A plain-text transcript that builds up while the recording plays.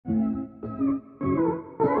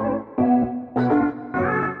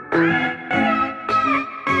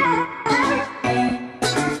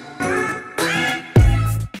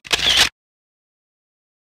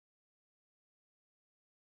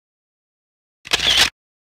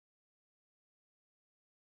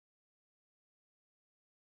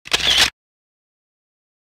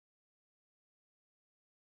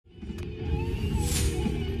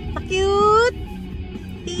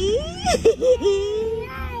What's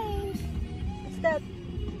that?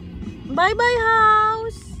 Bye-bye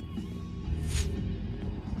house.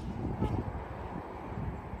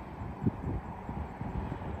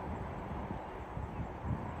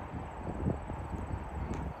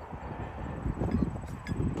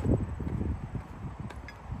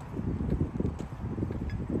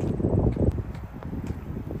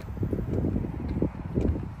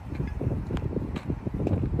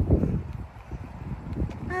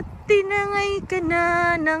 At tinangay ka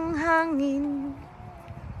na ng hangin,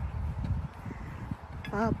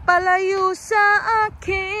 papalayo sa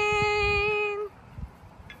akin.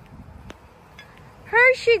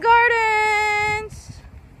 Hershey Gardens.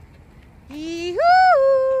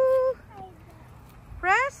 Yee-hoo!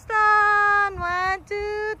 Preston, 1,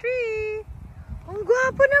 2, 3. Ang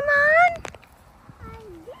gwapo naman.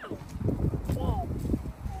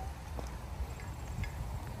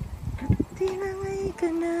 At tinangay ka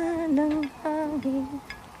na ng hangin.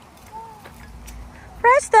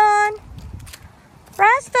 Preston!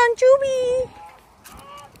 Preston, Chubby!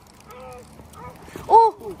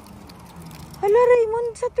 Oh! Hala,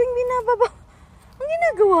 Raymond, sa tuwing binababa, ang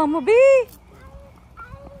ginagawa mo, be?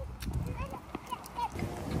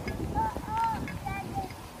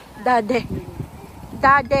 Dade.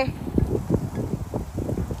 Dade.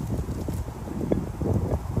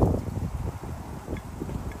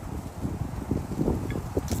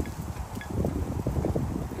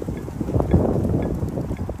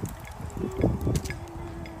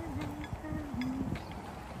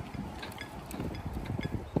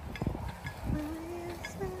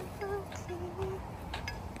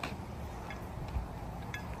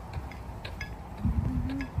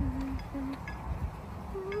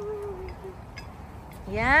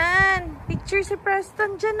 Yan. Picture si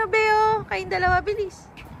Preston dyan, no, Beo? Kayong dalawa,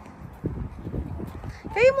 bilis.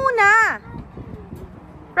 Kayo muna.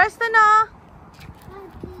 Preston, no?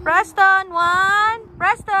 Preston, 1.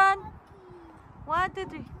 Preston. 1,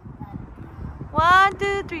 2, 3. 1,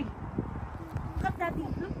 2, 3. Look up, Daddy.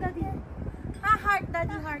 Look, Daddy. Ah, heart,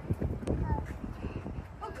 Daddy, heart.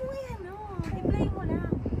 Huwag mo yan, no? I-play mo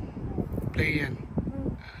lang. Play yan.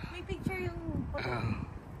 May picture yung photo.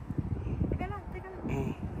 Teka lang, teka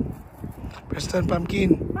lang. Preston,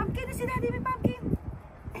 pumpkin. Pumpkin na si Daddy, may pumpkin.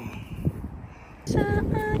 Sa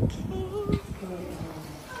akin.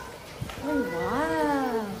 Oh,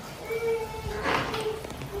 wow.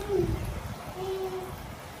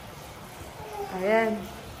 Ayan.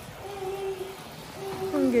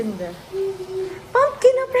 Ang ganda.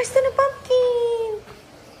 Pumpkin na, Preston na pumpkin.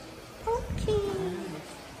 Pumpkin.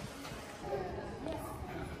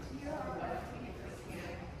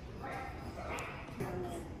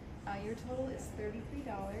 Your total is $33.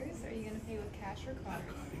 Are you going to pay with cash or card?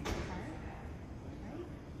 Card. Right.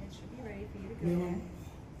 It should be ready for you to go there.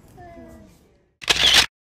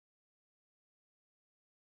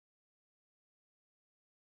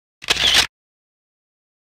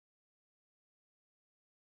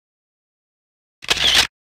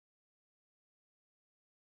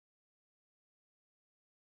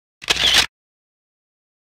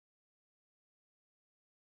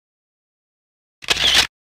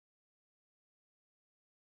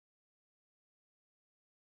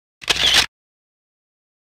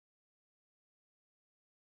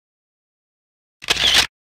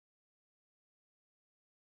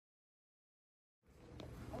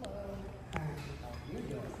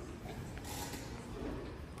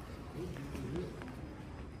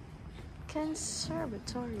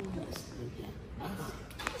 Conservatory.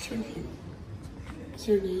 What's your name? What's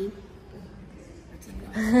your name?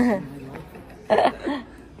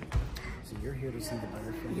 So you're here to see the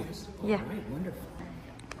butterflies? Yeah. All right, wonderful.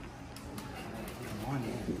 Good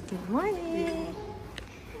morning. Good morning.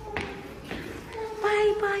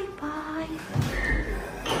 Bye, bye, bye.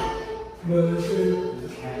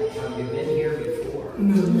 Have you been here before?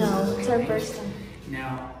 No, it's our first time.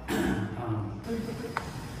 Now,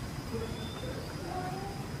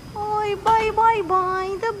 Oy, bye, bye,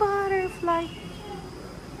 bye. The butterfly.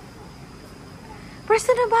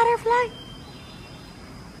 Preston, a butterfly.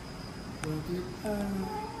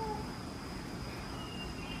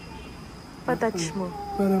 Patouch mo.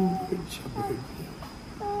 Parang bird siya, bird.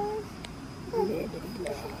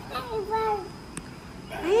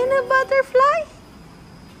 Ayan na, butterfly.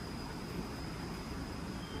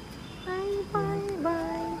 Bye, bye,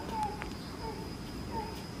 bye.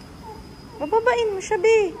 Bababain mo siya,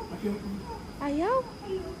 be. Ayaw.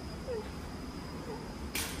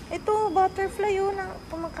 Ito, butterfly yun na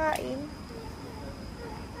kumakain.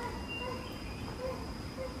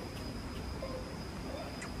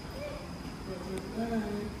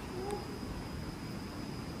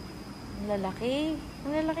 Lalaki.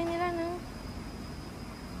 Ang lalaki nila, no?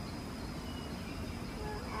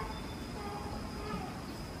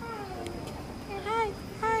 Hi!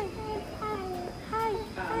 Hi! Hi! Hi!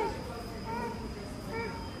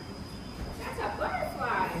 That's a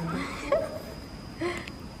butterfly.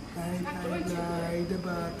 Fly the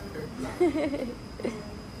butterfly.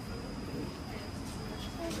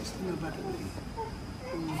 Just the butterfly.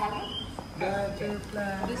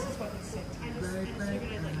 Butterfly. This is what he said to me. Fly the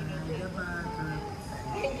butterfly.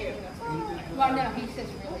 Thank you. Well, no, he says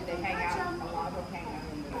really they hang out. A lot of them hang out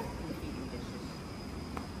in the feeding dishes.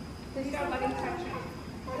 You don't let him touch it.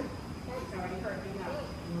 He's already heard me now.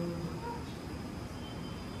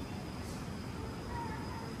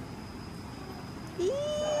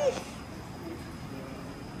 Eee!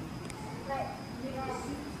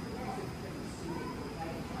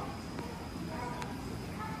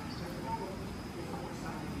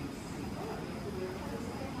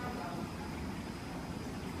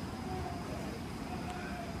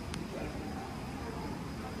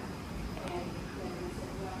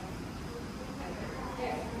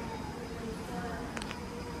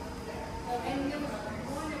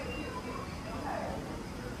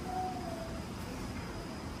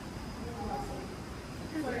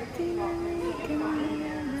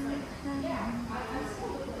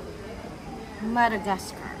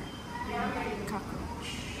 Madagascar cockroach.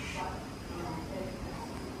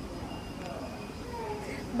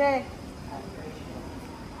 Be.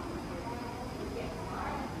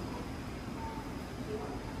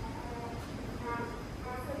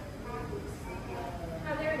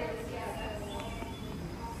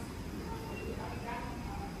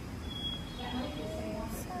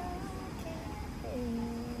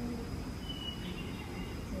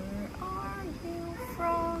 Where are you,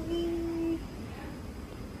 froggy?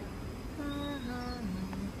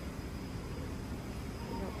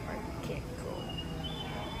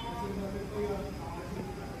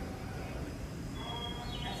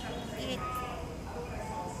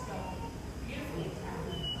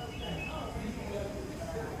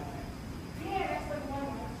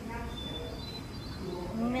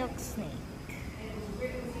 Milk snake.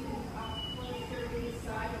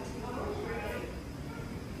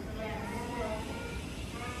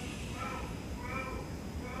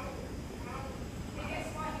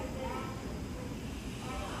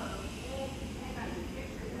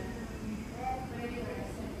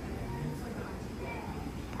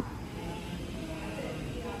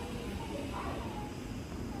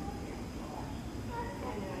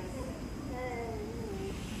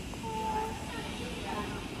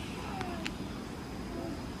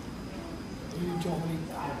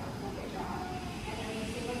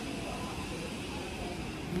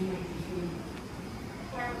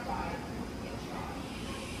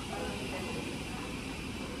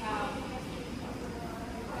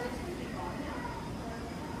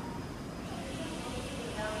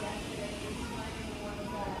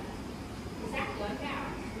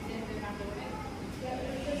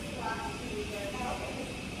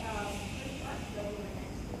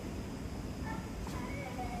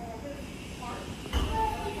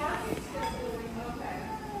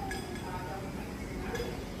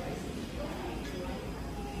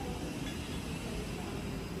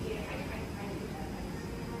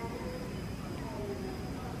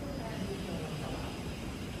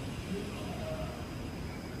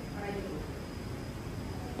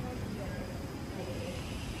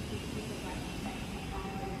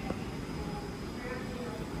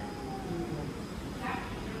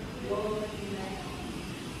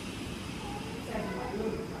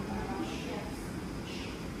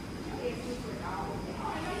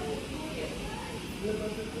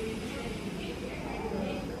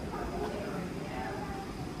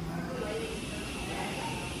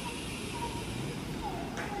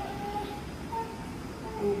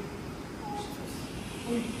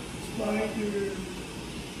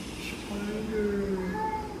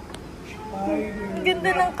 Ang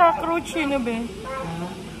ganda ng cockroach yun, be.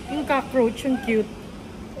 Yung cockroach, yung cute.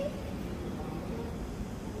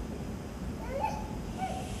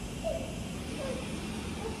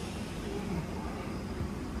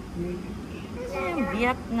 Yung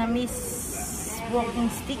Vietnamese walking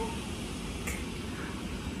stick.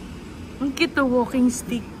 Ang cute to walking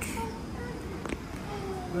stick.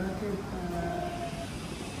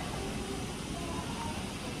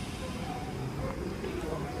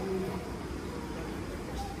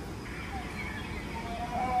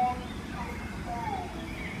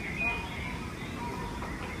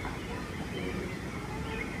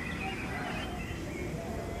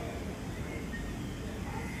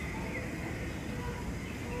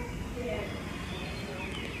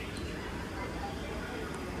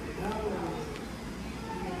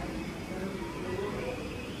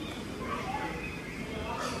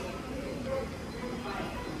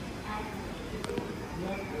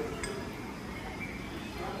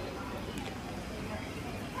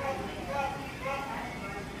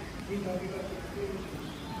 Up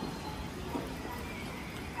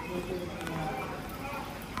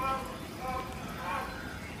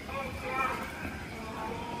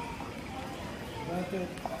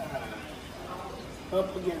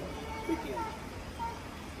again. Begin.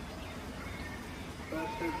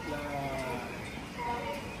 Butterfly.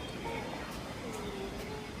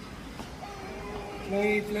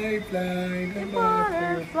 Fly, fly, fly, the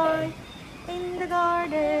Butterfly in the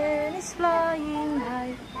garden is flying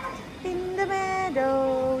high. In the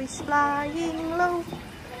meadow is flying low.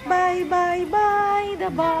 Bye, bye, bye, the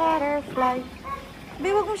butterfly. Be,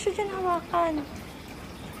 wag mo siya dyan hawakan.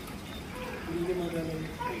 Hindi mo ganun.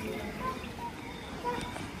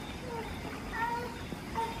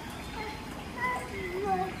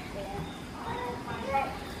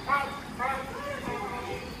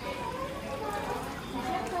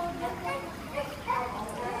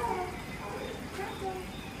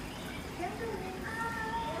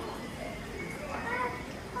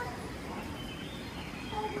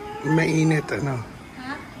 Mainit, ano?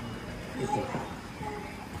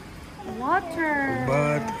 Water.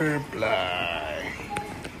 Butterfly.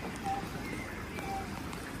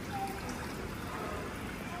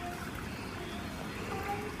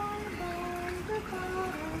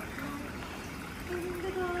 In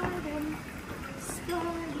the garden is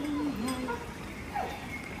flying high.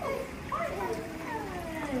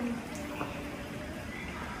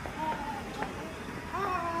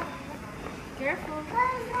 Careful.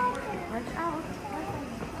 Watch out.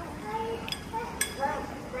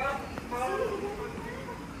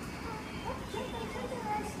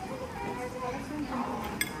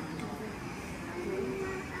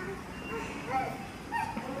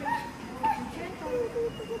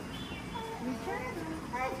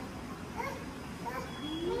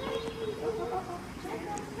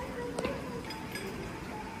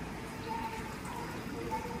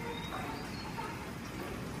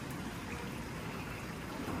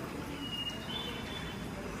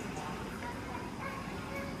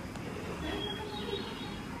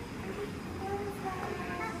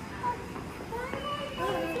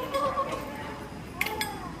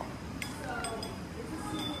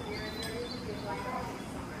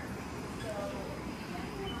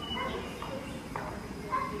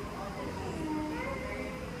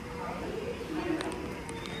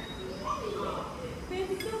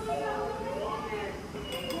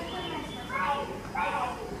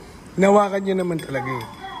 Hinawakan niyo naman talaga eh.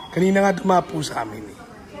 Kanina nga dumapo sa amin eh.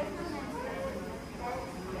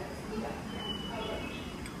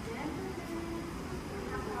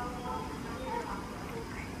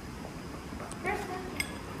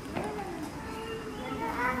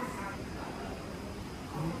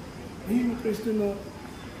 Ayun, pwesto na.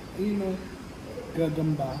 Ayun o.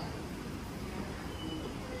 Gagamba.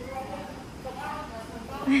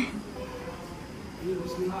 Ayun,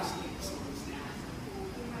 snakes.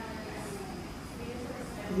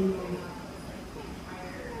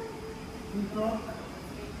 Dito.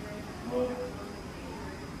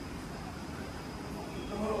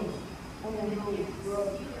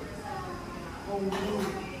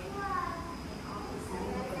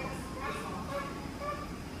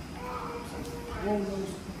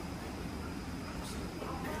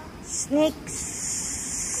 Snakes.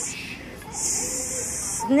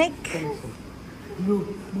 Snake. Look,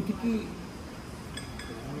 butiki.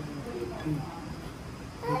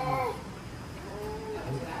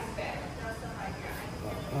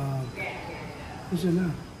 Isa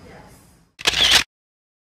na.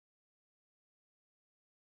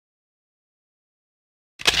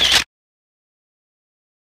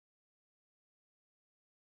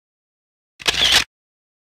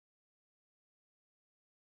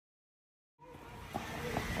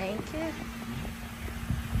 Thank you.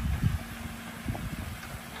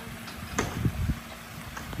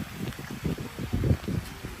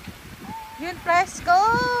 Yun, presko!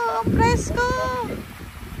 Presko!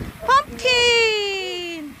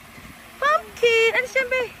 Pumpkin! Pumpkin! Ano siya,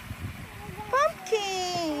 be?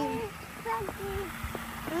 Pumpkin!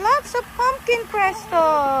 Lots of pumpkin,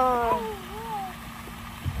 Preston!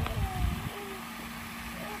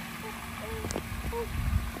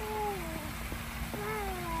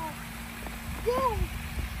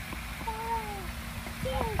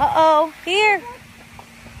 Uh-oh, here!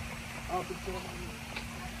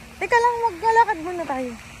 Teka lang, maglalakad muna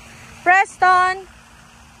tayo. Preston!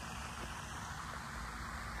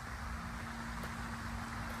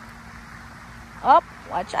 Up,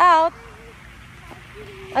 watch out!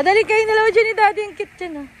 Dali kayo dalawa dyan ni Daddy, yung cute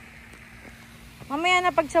dyan, oh. Mamaya na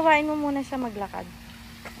pagsawain mo muna siya maglakad.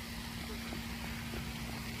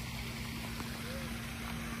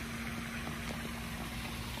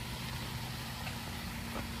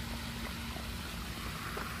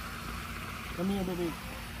 Come here, baby.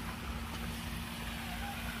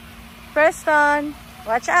 Preston,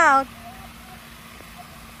 watch out.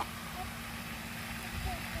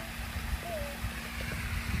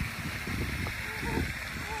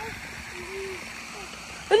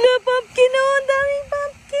 Hello, pumpkin! Oh, ang daming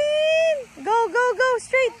pumpkin! Go, go, go!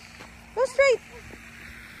 Straight! Go straight!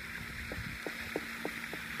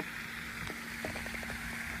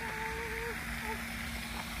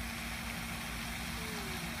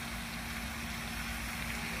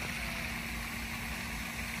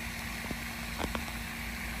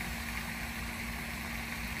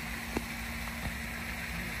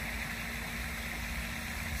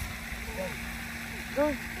 Go.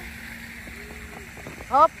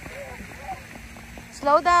 Up.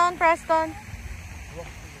 Slow down, Preston.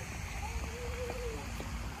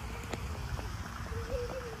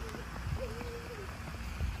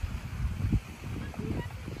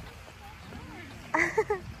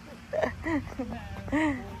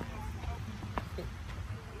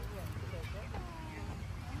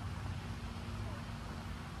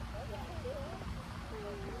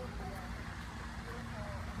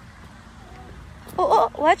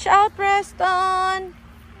 Oh, watch out, Preston.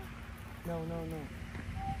 No.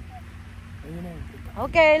 Ayun na.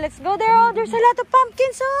 Okay, let's go there. Oh, there's a lot of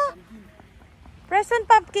pumpkins, oh. Preston,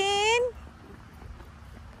 pumpkin.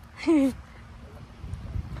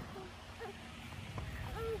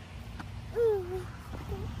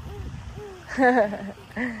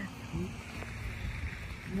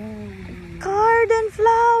 Garden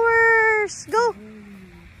flowers. Go.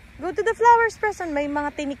 Go to the flowers, Preston. May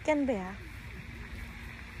mga tinik yan, be, ha?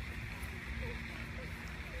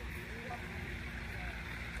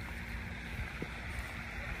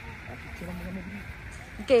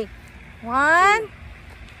 Okay. 1,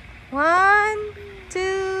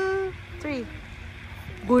 2, 3.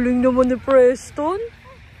 Galing naman ni Preston.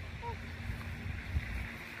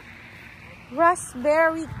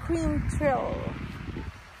 Raspberry cream trail.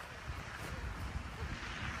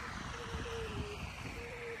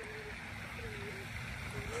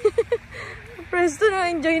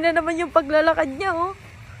 Preston, enjoy na naman yung paglalakad niya, oh.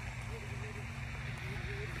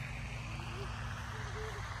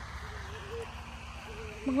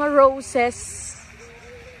 Mga roses.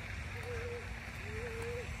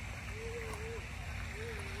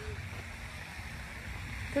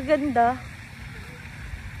 Kaganda.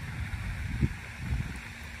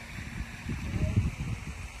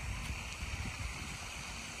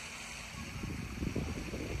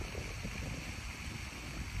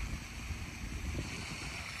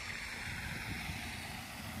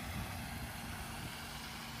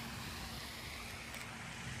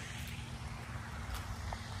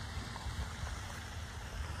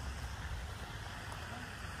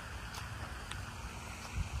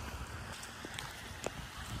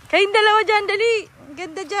 Kayong dalawa dyan, dali. Ang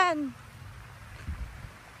ganda dyan.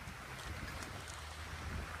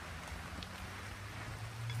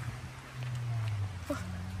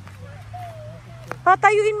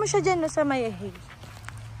 Patayuin mo siya dyan sa may hay.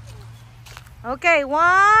 Okay, 1,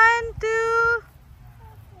 2.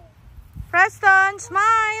 Preston,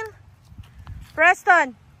 smile.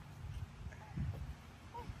 Preston.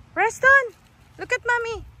 Preston, look at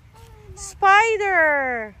mommy.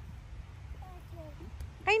 Spider.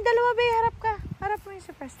 Kayong dalawa, be, harap ka. Harap mo yun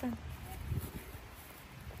si Preston.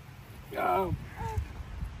 Go.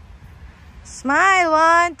 Smile,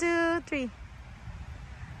 1, 2, 3.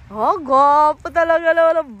 Oh, gwapo talaga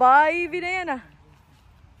naman ang baby na yan, ah.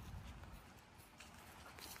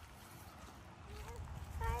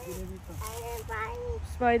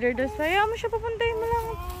 Spider does. Ayaw mo siya, papuntahin mo lang.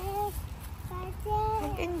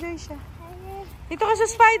 Mag-enjoy siya. Dito ka sa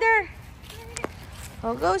spider.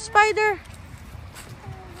 Oh, go spider.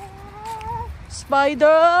 Spider!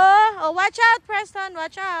 Oh, watch out, Preston.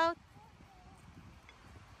 Watch out.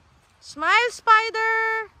 Smile,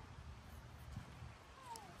 spider.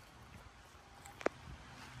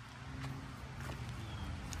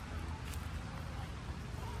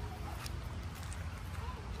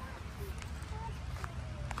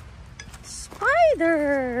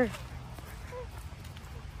 Spider.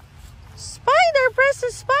 Spider, press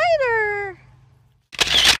the spider.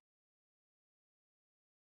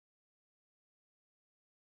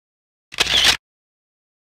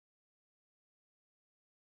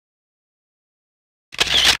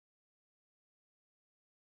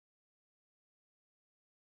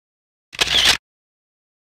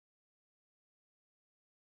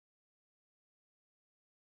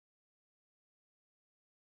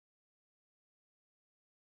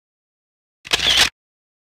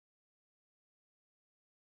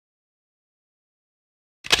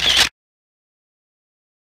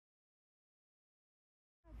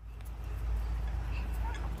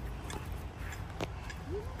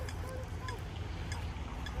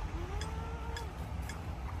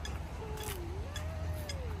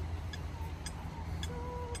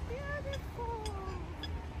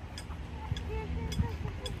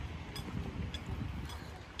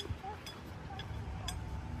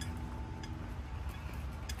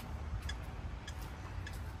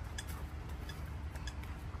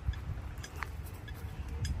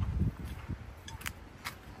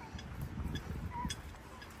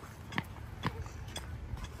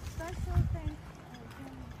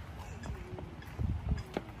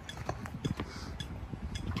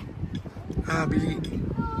 Bili.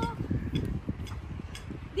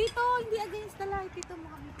 Dito, hindi against the light. Dito mo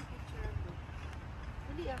kami picture.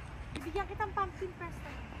 Dali ah. Bibigyan kitang pumpkin,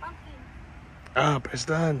 Preston. Pumpkin.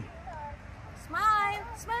 Preston. Smile!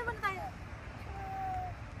 Smile muna tayo.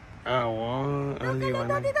 Only one.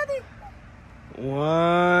 Daddy.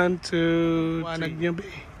 1, 2, 3. Niyo, be.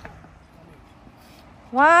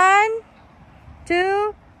 1,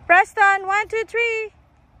 2, Preston, 1, 2, 3.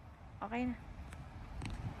 Okay na.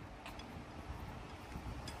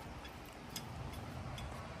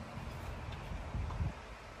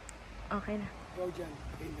 Okay na. Go dyan.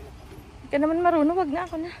 Hindi ka naman marunong, wag na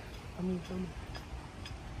ako na. Kami.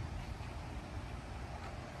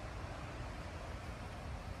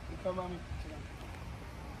 Ikaw, mami.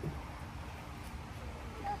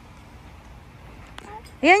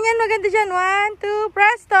 Yan, maganda dyan. 1, 2,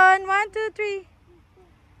 Preston, 1, 2, 3.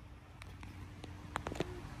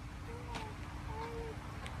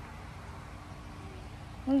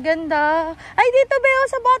 Ang ganda. Ay, dito Beo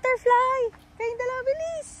sa butterfly. Kayong dalawa,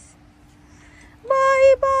 bilis.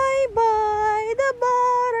 Bye, bye, bye, the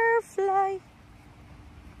butterfly.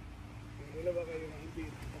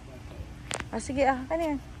 Sige, kano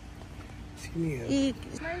yan? Sino yan?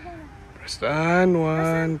 Smile mo na. Preston,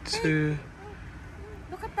 1, 2.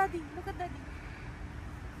 Look at daddy, look at daddy.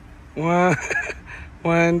 1,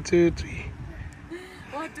 2, 3.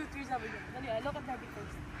 1, 2, 3 sabi niya. Dali, look at daddy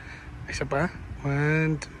first. Isa pa?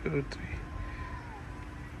 1, 2, 3.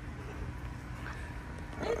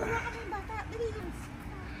 Dali, dalawa kami yung bata. Dali, hands.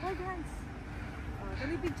 Hold hands.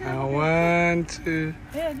 Dali, picture. 1, 2.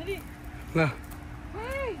 Ayan, dali. Na.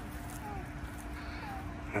 Hey!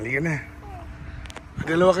 Halika na.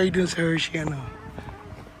 Dalawa kayo dun sa Hershey, ano.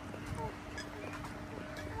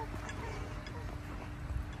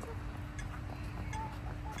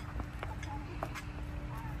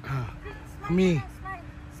 Mami.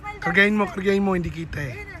 Kargayin mo, hindi kita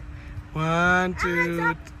eh. 1,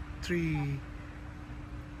 2,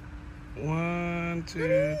 3. 1,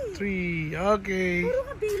 2, 3. Okay. Puro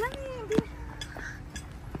ka bilang eh.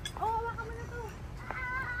 Hawakan mo na to.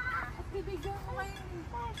 At bibigyan ko kayo.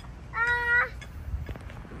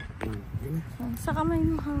 Sa kamay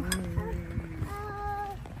mo ha.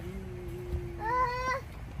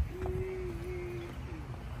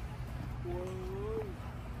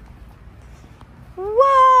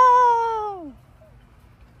 Wow!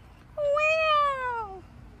 Wow!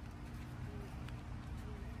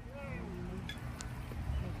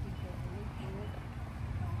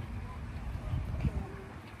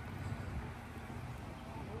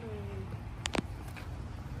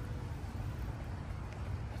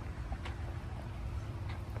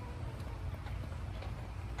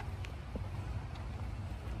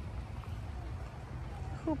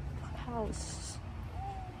 Hoop house.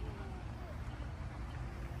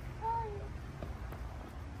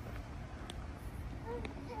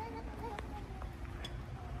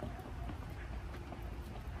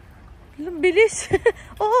 Ang bilis.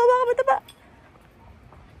 Oo, baka mataba.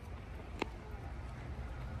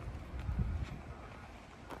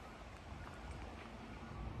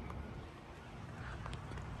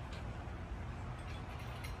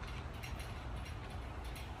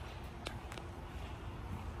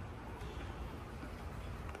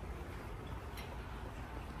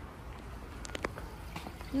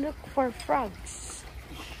 Look for frogs.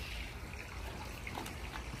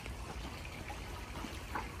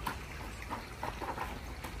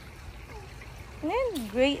 And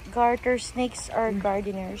great garter snakes are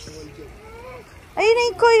gardeners. Ayun na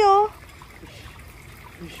yung koi, oh.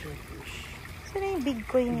 Saan na yung big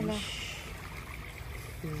koi nila?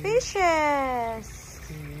 Fishes!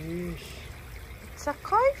 It's a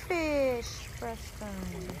koi fish,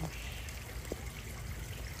 Preston.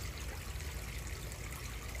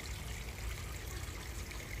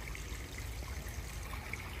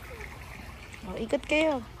 Oh, ikot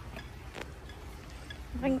kayo.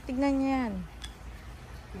 Tingnan niya yan.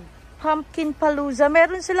 Pumpkin palooza.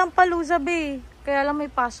 Meron silang palooza, be. Kaya lang may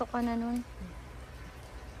pasok ka na nun.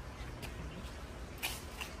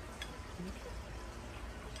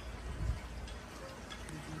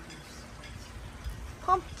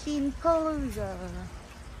 Pumpkin palooza.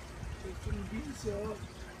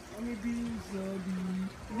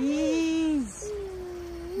 Bees.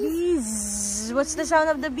 Bees. What's the sound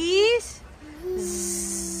of the bees?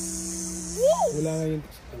 Wala nga yun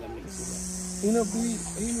sa kalamig sila. Ayun na, bees.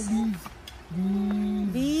 Ayun na, bees.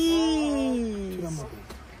 Bees. Sila mo.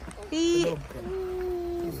 Bees.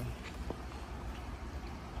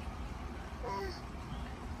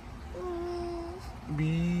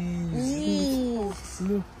 Bees.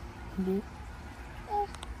 Hello. Hello.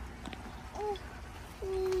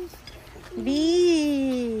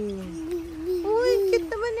 Bee. Uy, cute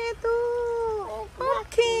naman ito.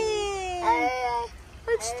 Pumpkin.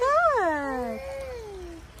 What's that?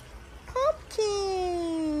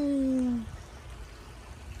 Pumpkin.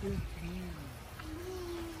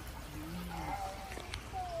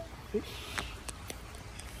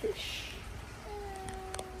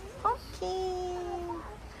 Pumpkin.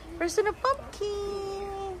 Where's the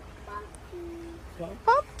pumpkin?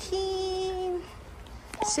 Pumpkin.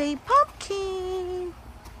 Say pumpkin.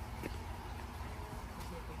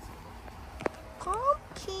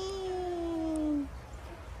 Pumpkin.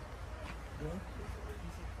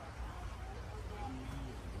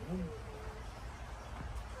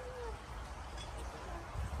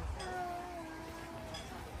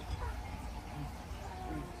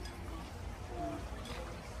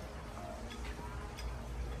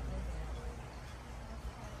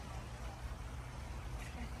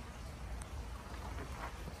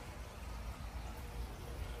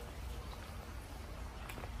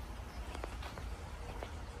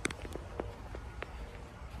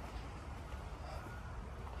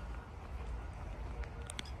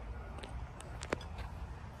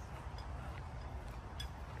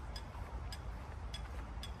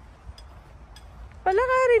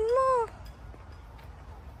 Palakarin mo.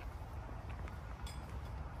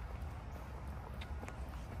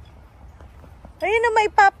 Ayun na, may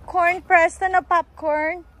popcorn. Preston na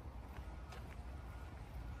popcorn.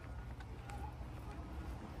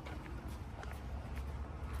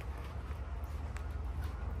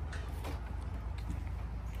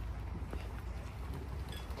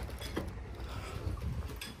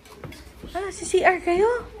 Si CR kayo?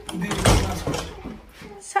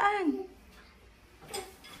 Saan?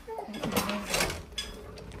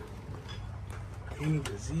 Yung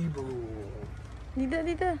gazebo.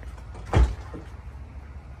 Dito.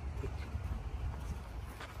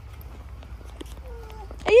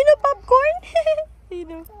 Ayun na, popcorn. Ayun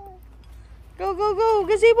na. Go.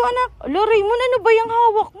 Gazebo, anak. Alo, Raymond, ano ba yung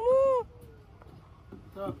hawak mo?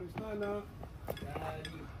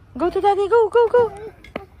 Go to daddy, go.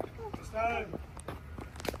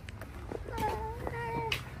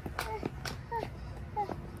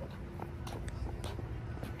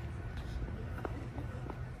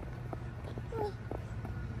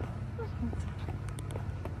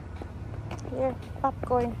 Here,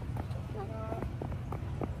 popcorn.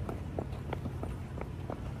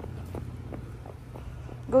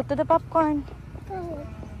 Go to the popcorn.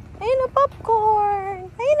 Ayun na,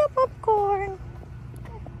 popcorn.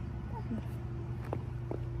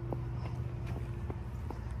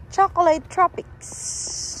 Chocolate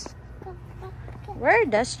Tropics. Where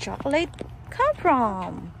does chocolate come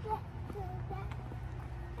from?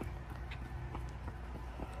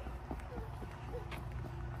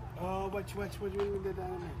 Oh, watch what you did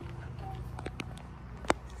down there.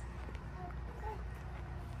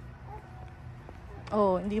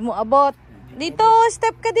 Oh, hindi mo abot. Dito,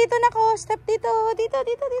 step ka dito, nako. Step dito.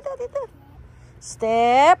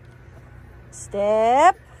 Step.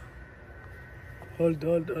 Hold.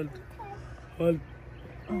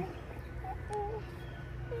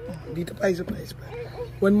 Dito pa, isa pa.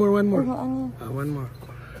 One more. Ano? One more.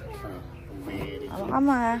 Awa ka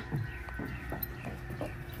ma.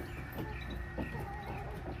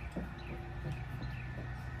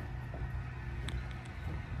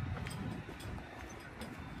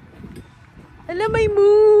 Alam, may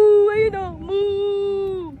moo! Ayun o,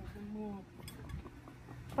 moo!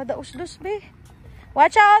 Padaus-dus, be.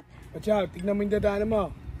 Watch out! Tignan mo yung dadaanan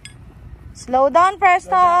mo. Slow down,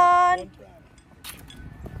 Preston!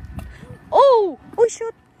 Oh! Oh,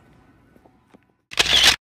 shoot!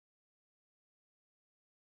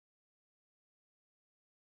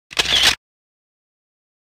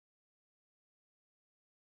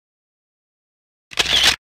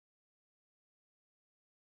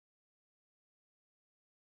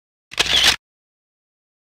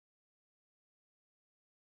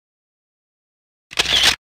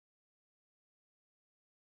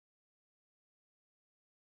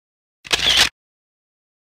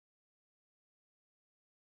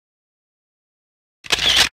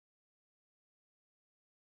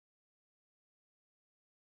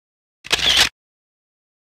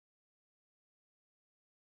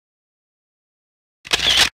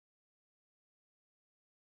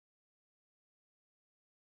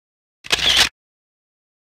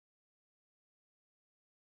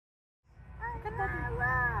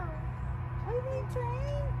 Ay, may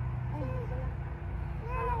train!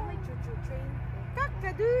 Alam mo, may choo-choo train.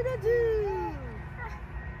 Kakadoodadoo!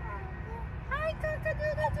 Hi,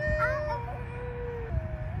 kakadoodadoo!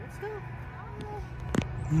 Let's go!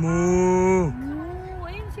 Moo! Moo!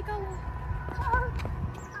 Ayun, sikaw.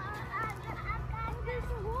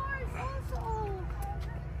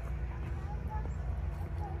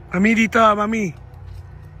 Mami, dito, mami.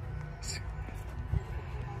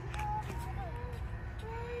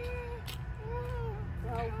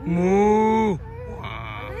 Moo.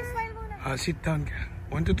 Wow. Sit down ka.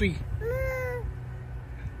 1, 2, 3.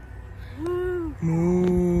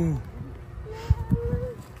 Moo.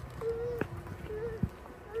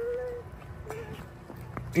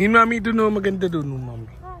 Ayun, mami, doon o. Maganda doon,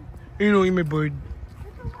 mami. Ayun o, may bird.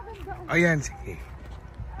 Ayan, sige.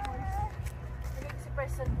 Si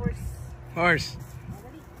person horse. Horse.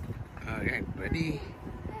 Alright, ready.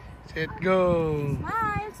 Set, go.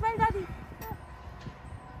 Smile! Smile, Daddy!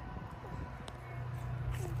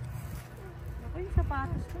 Ako yung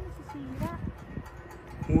sapatos ko, nasisira.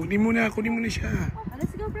 Kunin mo na siya. Oh,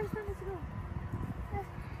 let's go, Preston, let's go.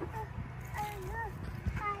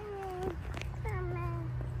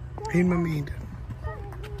 Ayun, mami.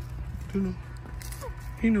 Doon o.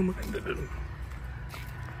 Ayun o, maganda doon.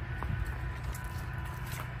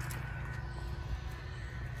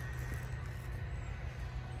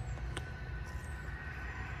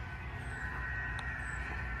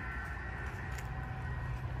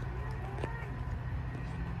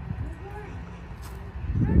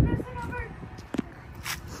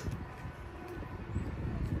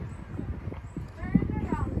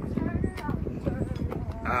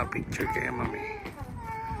 Picture kaya, mami.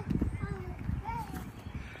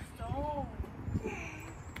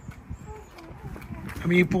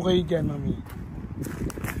 Kami po kayo dyan, mami.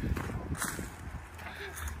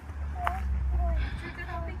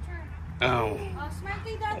 Oh.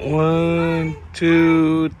 1,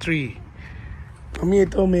 2, 3. Mami,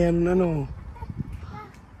 ito may ano.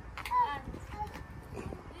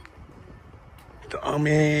 Ito,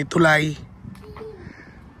 may tulay.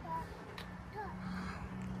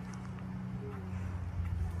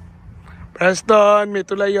 Preston, may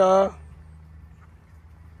tulay oh.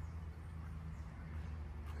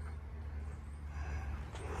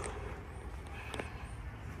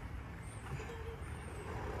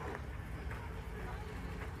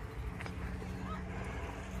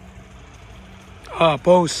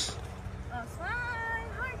 Pose. Oh, smile!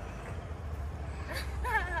 Heart!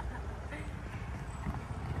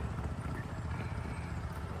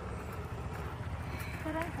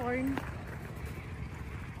 Parang corn.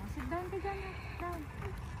 Oh, sit down ka dyan. Sit down.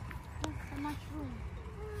 Oh, sa mushroom.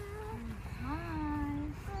 Smile!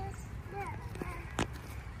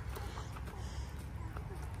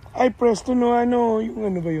 Ay, Preston, no, ano, yung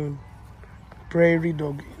ano ba yun? Prairie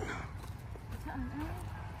dog. Saan?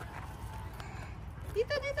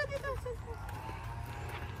 Dito, dito, dito.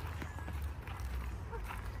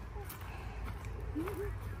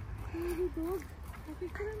 Prairie dog.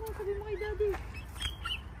 Picture mo, sabi mo kay Daddy.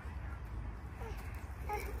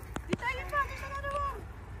 Dito, ayun pa. Gusto na naman.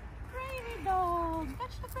 Prairie dog.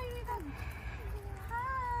 Touch the prairie dog.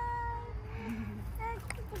 Hi.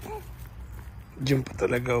 Diyan pa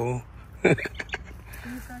talaga, oh.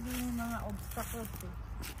 Sinisali yung mga obstacles eh.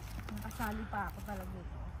 Nakasali pa ako talaga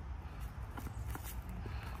ito.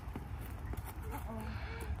 Uh-oh.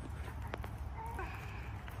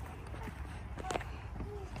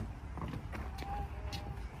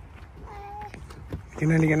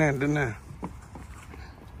 Kinali ka na, doon na.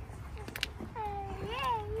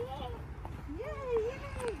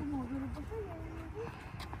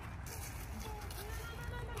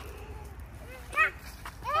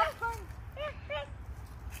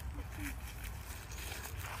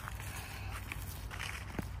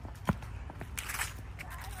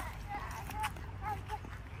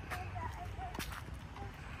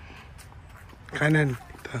 Kanan.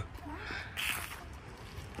 Dito.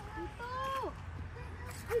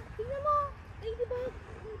 Ay, tingnan mo! Ladybug!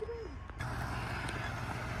 Ladybug!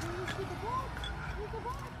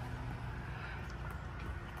 Ladybug!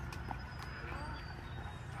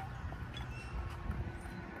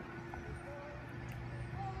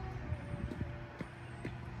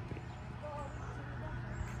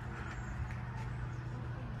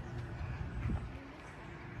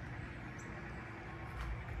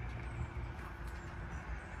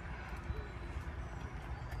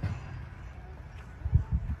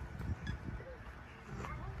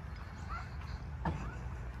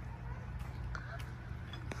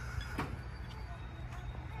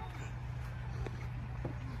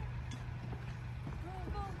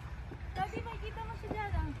 Daddy, makikita mo siya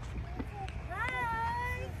dyan ah.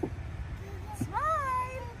 Hi!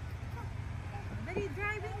 Smile! Dali,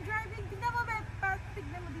 driving. Tignan mo, Beth.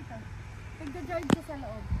 Tignan mo dito. Nagda-drive ka sa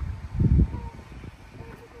loob.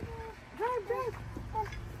 Drive!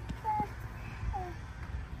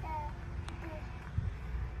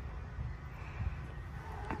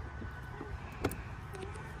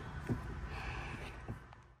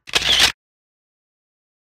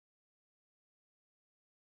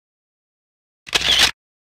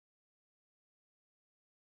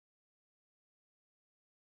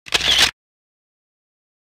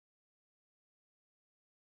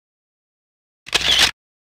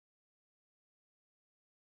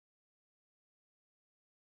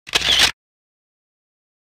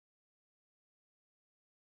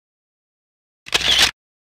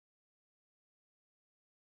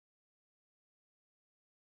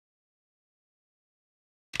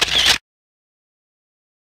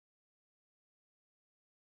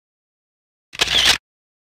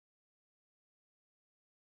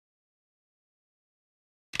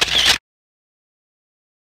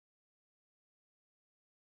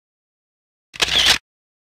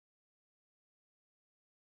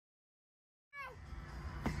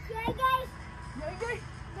 Okay.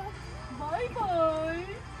 Bye-bye.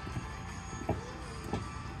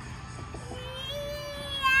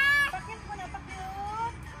 Pakit mo na,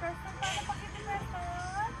 pakit. Preston, paano pakit ni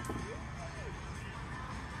Preston?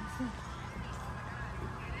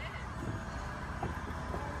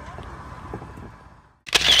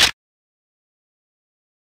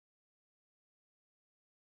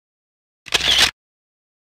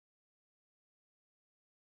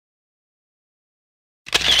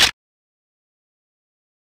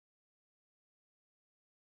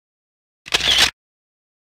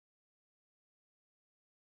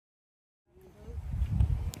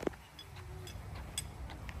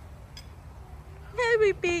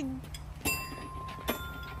 Baby pig.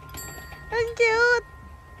 Ang cute.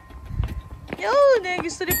 Yun, yung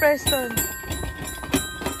gusto ni Preston.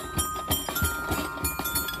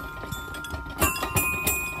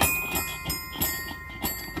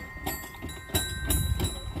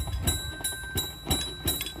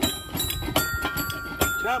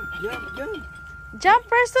 Jump, jump, jump. Jump,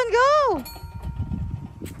 Preston, go!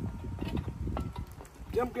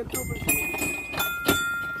 Jump, get over.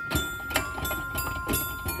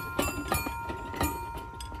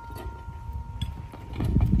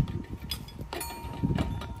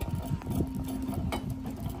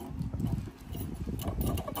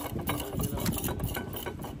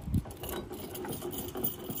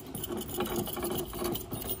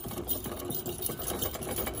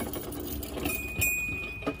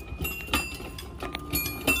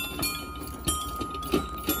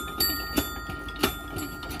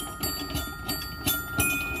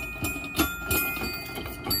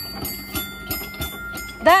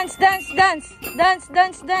 Dance, dance, dance, dance,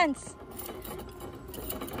 dance, dance.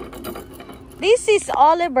 This is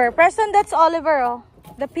Oliver. Preston, that's Oliver, oh.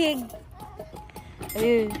 The pig.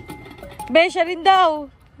 Ayun. Besha rin daw.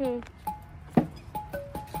 Tun,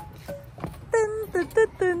 tun, tun,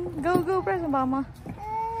 tun. Go, go, Preston, mama.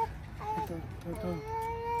 Ito.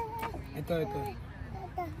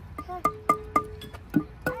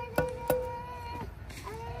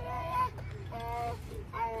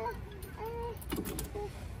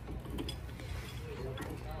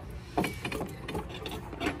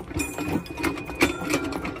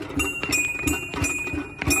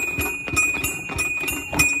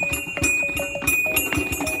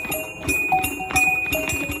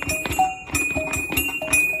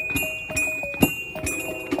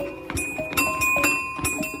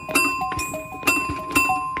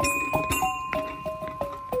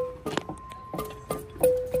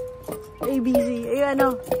 ABC. Ayun, ano.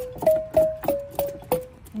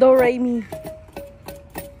 Do, re, mi.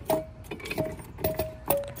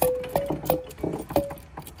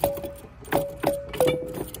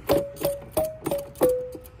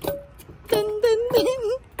 Dun, dun, dun.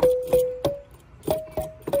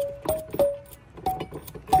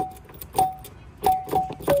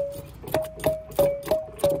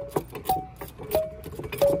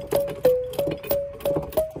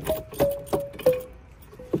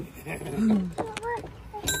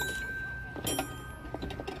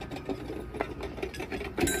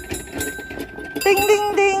 Ding,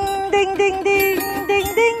 ding, ding, ding, ding, ding, ding,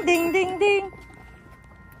 ding, ding, ding, ding.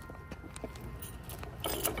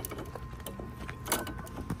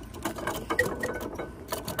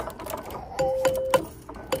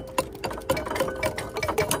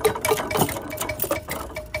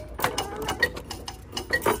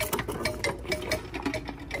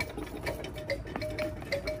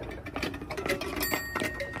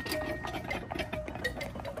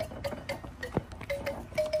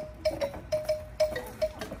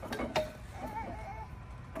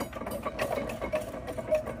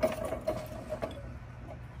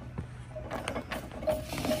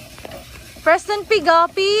 Preston, pig, oh,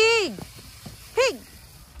 pig! Pig!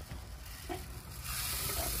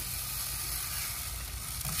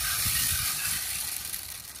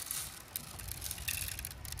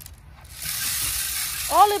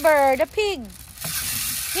 Oliver, the pig.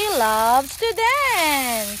 He loves to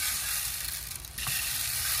dance.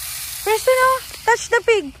 Preston, oh, touch the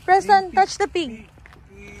pig. Preston, touch the pig.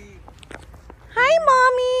 Hi,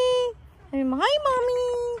 mommy. Hi, mommy.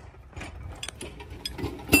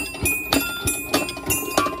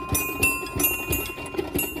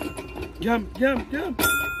 Jump, jump, jump.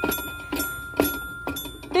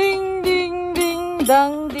 Ding, ding, ding,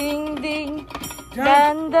 dang, ding, ding. Jump.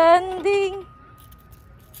 Dan, dan, ding.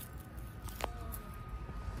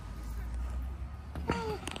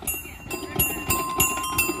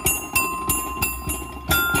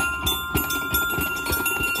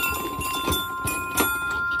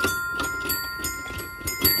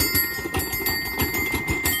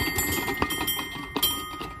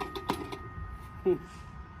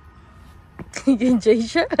 Enjoy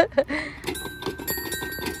siya.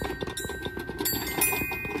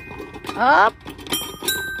 Up.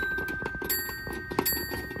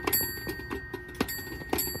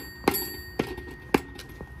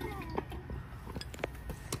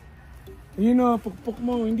 Ayun o, pukpuk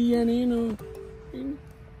mo. Hindi yan, ayun o. Ayun.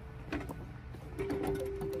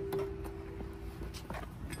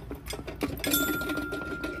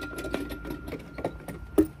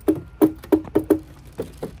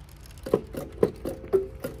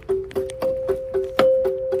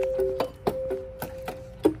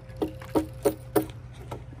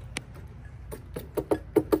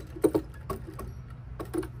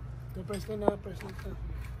 Press ka na, press na.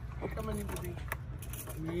 Huwag ka man yung tubig.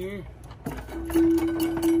 Yeah.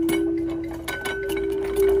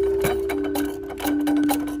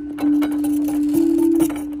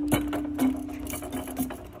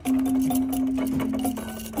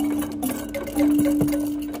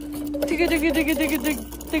 Dig dig dig dig dig dig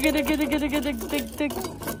dig dig dig dig dig dig dig.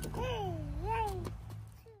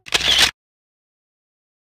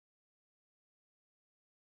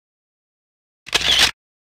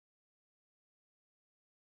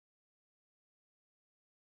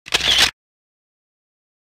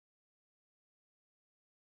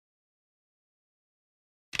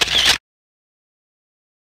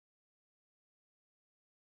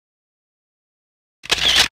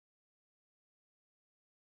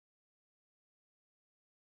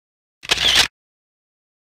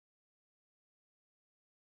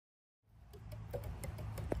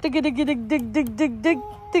 Dig dig dig dig dig dig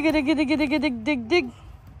dig dig dig dig dig dig dig dig.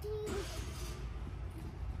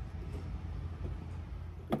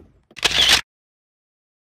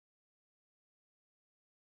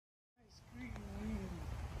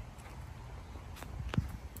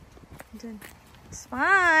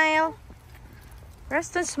 Smile.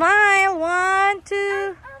 Preston, smile. 1,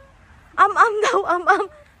 2. Daw.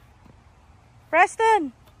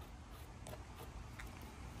 Preston.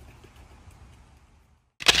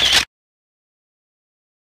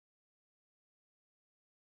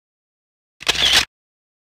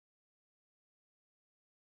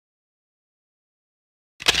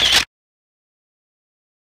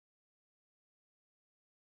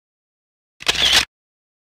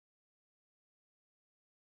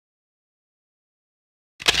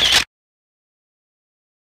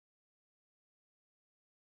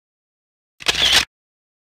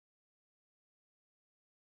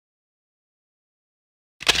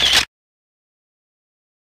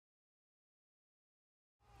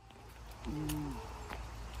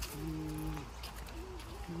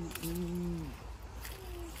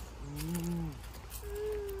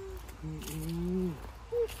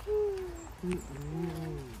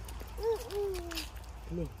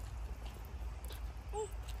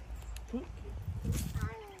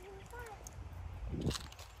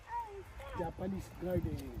 Japanese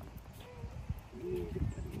garden.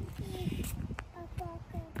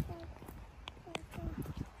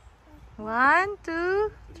 1,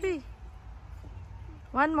 2, 3.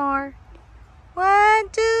 One more. 1,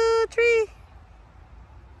 2, 3.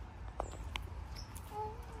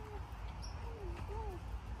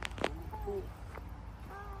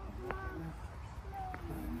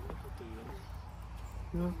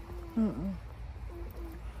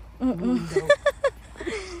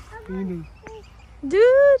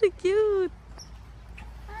 Dude, cute.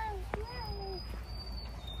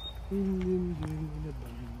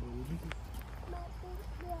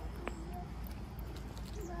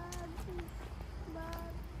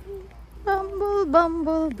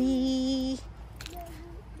 Bumblebee.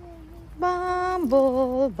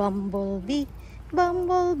 Bumblebee.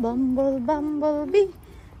 Bumblebee.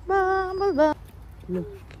 Look.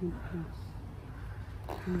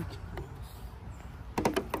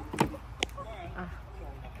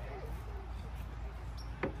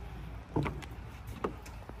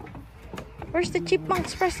 Where's the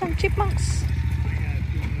chipmunks? Preston, chipmunks.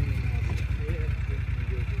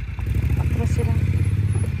 Atras sila.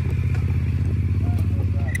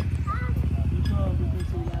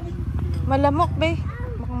 Malamok, be.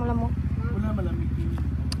 Mukhang malamok. Wala, malamig din.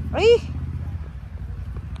 Ay!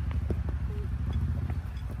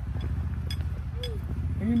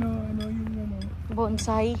 Ayun o, yung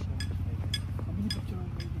Bonsai. Mabili picture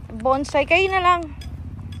ako. Bonsai. Kayo na lang.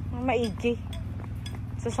 Maigi.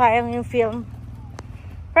 Sasayang yung film.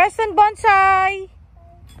 Preston, bonsai!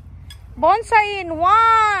 Bonsai in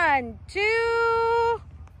 1, 2,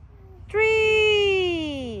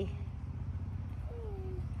 3.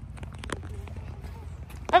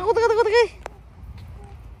 Ako, tagay.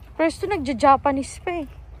 Preston, nagja-Japanese pa eh.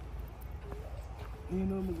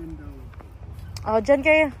 Ayun o, maganda o. Oh, dyan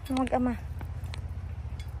kayo. Mag-ama.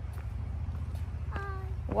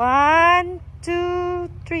 1, 2,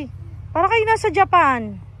 3. Para kayo nasa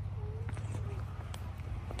Japan.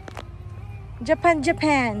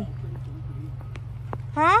 Japan.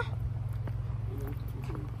 Ha?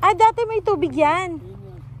 Ah, dati may tubig yan.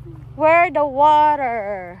 Where the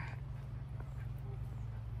water?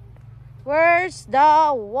 Where's the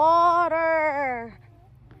water?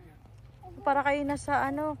 Para kayo nasa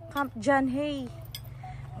ano, Camp John Hay.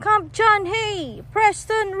 Camp John Hay,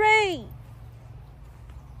 Preston Ray.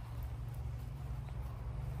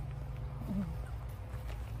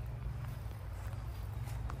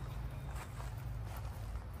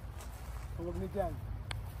 Huwag na dyan.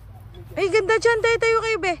 Ay, ganda dyan. Tayo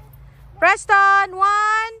kayo, be. Preston, 1.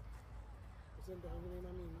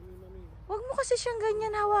 Huwag mo kasi siyang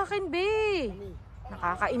ganyan hawakin, be.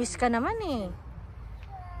 Nakakainis ka naman eh.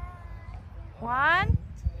 1,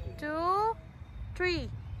 2, 3.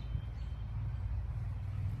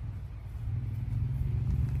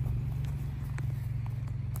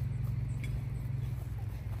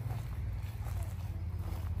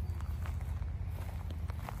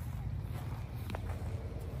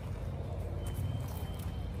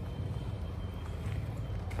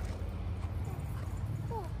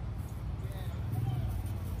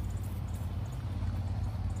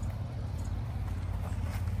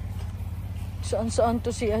 Saan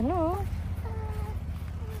to si ano?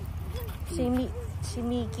 Si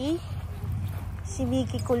Mickey. Si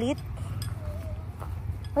Mickey kulit.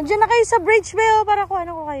 Nandiyan na kayo sa bridge, Beo, para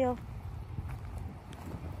kuhanan ko kayo.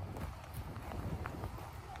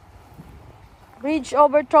 Bridge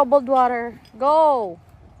over troubled water. Go!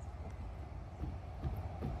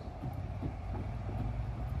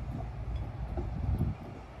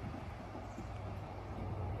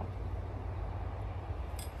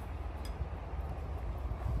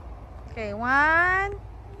 Okay, 1.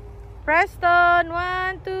 Preston,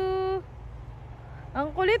 1, 2.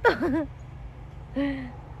 Ang kulit oh.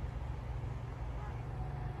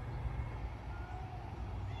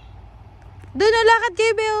 Doon na lakad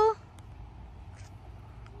kayo, Bill.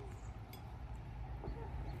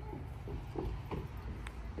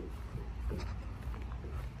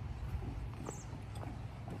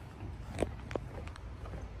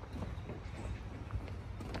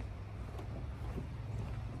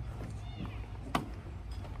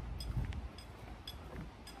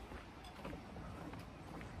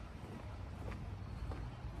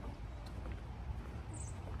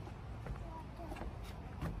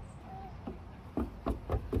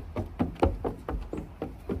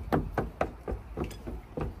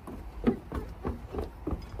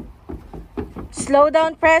 Slow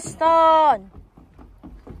down, Preston.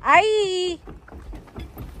 Ay!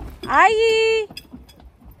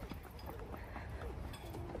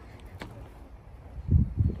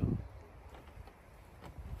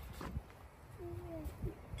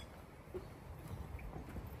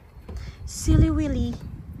 Silly Willy.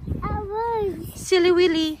 Silly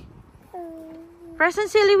Willy.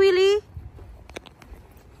 Preston, Silly Willy.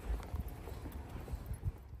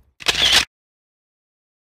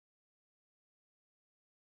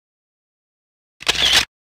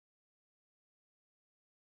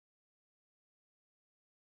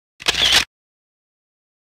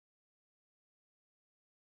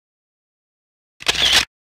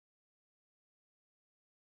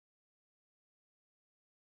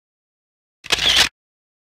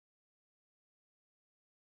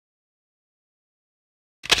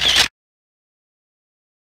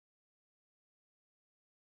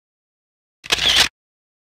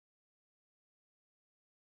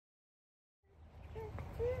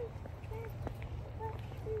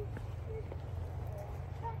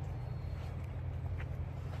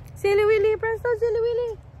 Silly Willy, Preston, Silly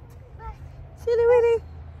Willy. Silly Willy.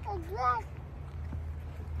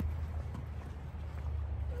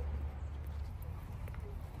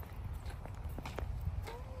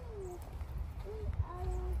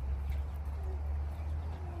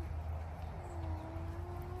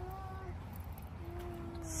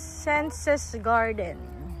 Hershey Garden.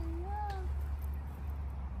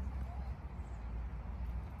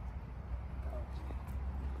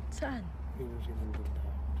 Saan?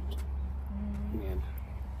 Yan.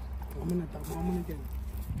 Baka mo na dyan.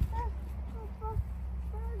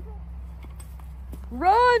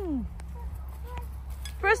 Run!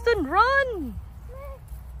 Preston, run!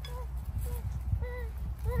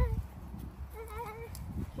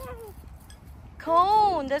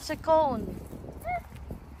 Cone, that's a cone.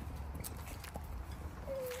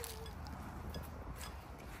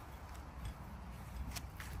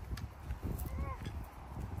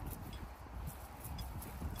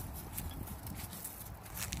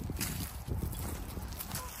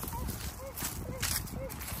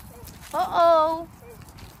 Uh-oh.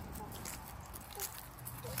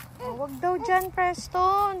 Oh, wag daw dyan,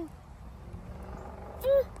 Preston.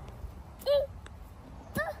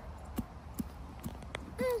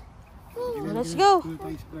 Let's go.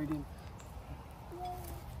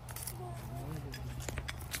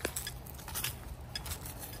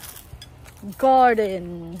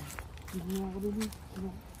 Garden.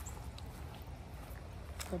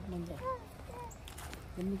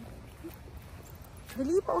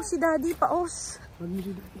 Dali, paos si Daddy, paos. Huwag mo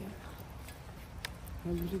si Daddy.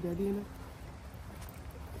 Huwag mo si Daddy, ano?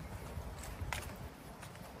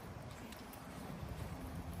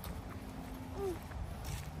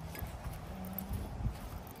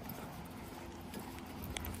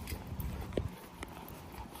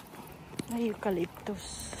 Ay,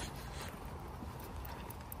 eucalyptus.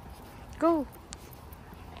 Go.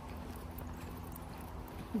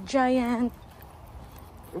 Giant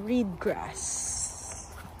reed grass.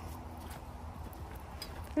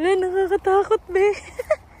 Wala, nakakatakot, be.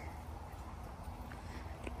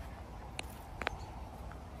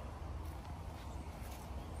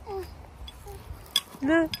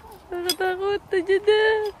 Wala, nakakatakot. Nandiyan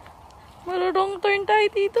na. Mararong turn tayo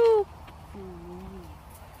dito.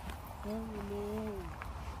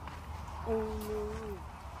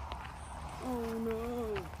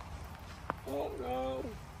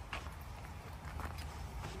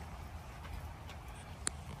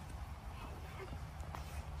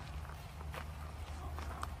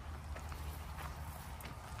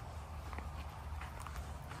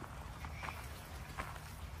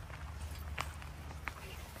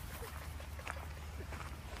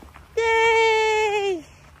 Yay!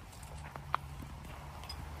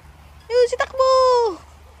 Yun, si takbo!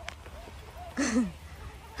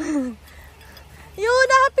 Yun,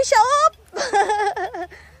 nakapi siya up!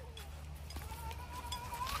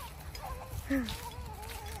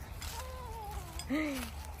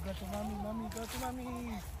 Go to mommy, mommy, go to mommy.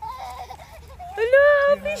 Hala,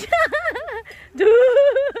 happy siya!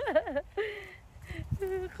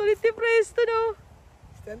 Kulit ni Presto, no?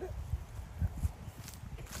 Stand up.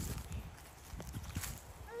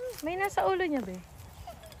 May nasa ulo niya, be.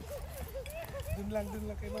 Dun lang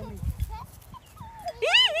kay mommy.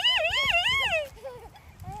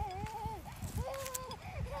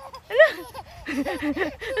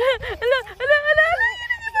 Ala, ayun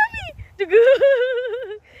na si Daddy.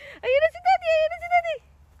 Ayun na si Daddy.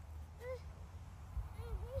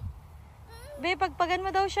 Be, pagpagan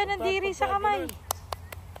mo daw siya ng diri sa kamay.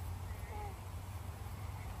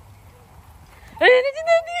 Ayun na si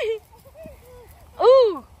Daddy.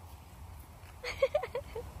 Oh!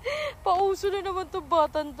 Pauso na naman itong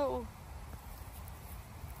batan to.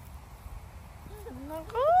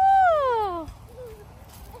 Nako!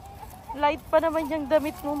 Light pa naman yung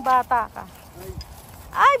damit mong bata ka.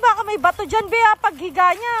 Ay, baka may bato dyan, Bea,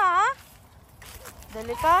 paghiga niya, ha?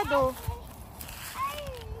 Delikado.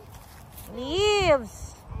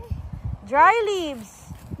 Leaves. Dry leaves.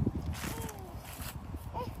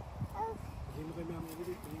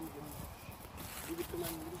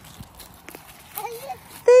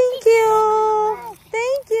 Thank you.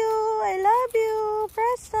 Thank you. I love you,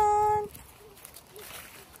 Preston.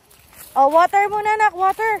 Oh, water muna, nak.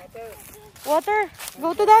 Water. Water.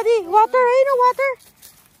 Go to Daddy. Water. Ayun, no, water.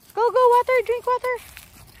 Go, water. Drink water.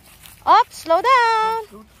 Up, slow down.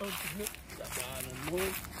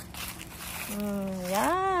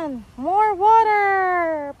 Yan. More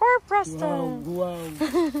water. For Preston. Wow.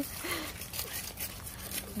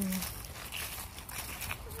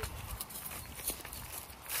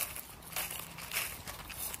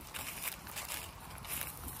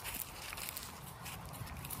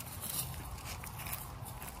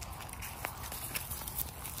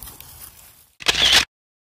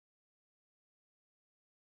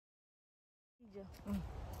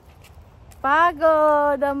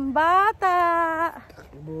 Pagod ang bata.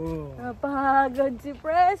 Napagod si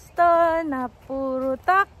Preston na puro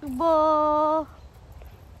takbo.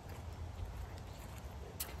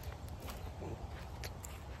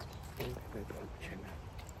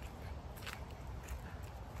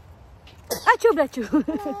 Achu blachu.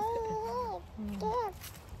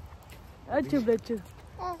 Achu blachu.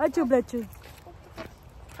 Achu blachu.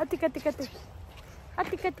 Ati kati kati.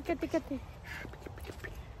 Ati kati kati kati.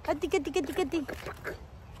 Ati kati kati kati.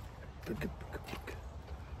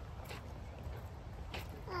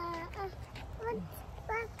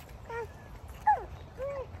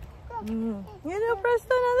 Yan na,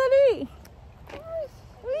 Preston, nadali.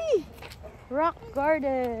 Uy! Rock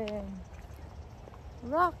garden.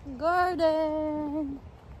 Rock garden.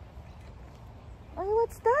 Ay,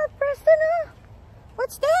 what's that, Preston?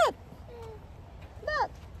 What's that?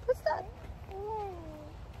 What's that?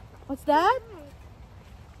 What's that?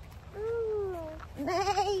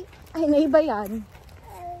 Nay! Ay, nay ba yan?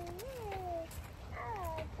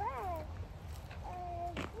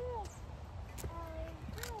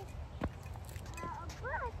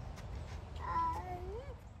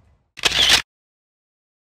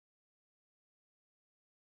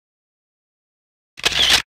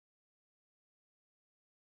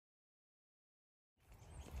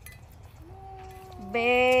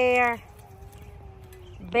 Bear.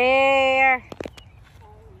 Bear.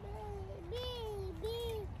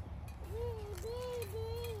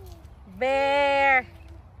 Bear.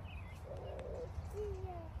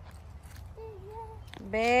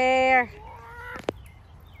 Bear.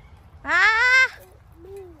 Ah!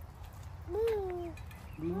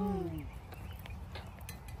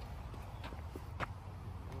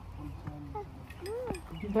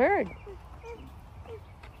 Bird.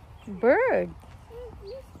 Bird.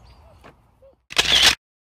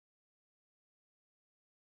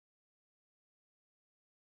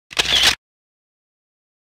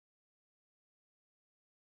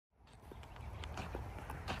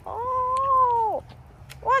 Oh,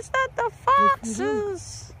 what's that? The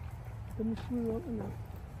foxes.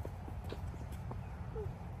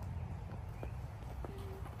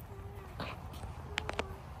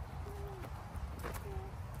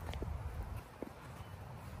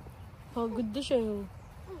 Pagod na siya.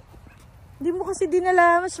 Hindi mo kasi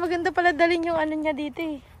dinala. Mas maganda pala dalhin yung ano niya dito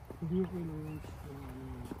eh. Hindi ko lang.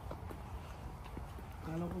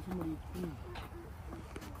 Kala ko sa maliit ko.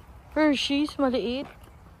 Hershey's, maliit.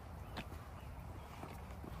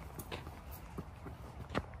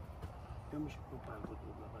 Kaya mo siya papagod.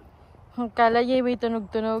 Kala niya may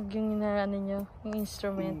tunog-tunog yung ano niyo, yung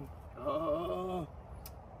instrument. Oo.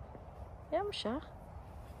 Kaya mo siya.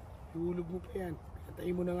 Hulog mo pa yan.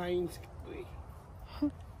 Pinatayin mo na nga yung insect ko eh.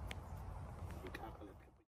 Kakalat ka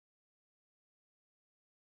pa.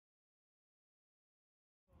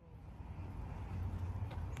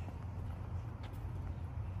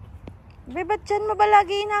 Be, ba't dyan mo ba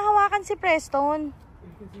lagi hinahawakan si Preston?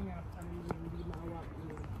 Kasi nga, hindi mahawakan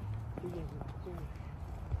yun.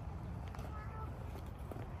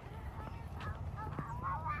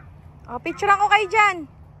 Oh, picturean ko kayo dyan.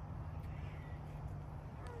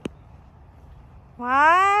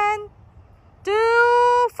 1, 2,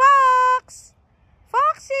 Fox!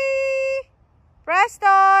 Foxy!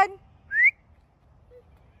 Preston!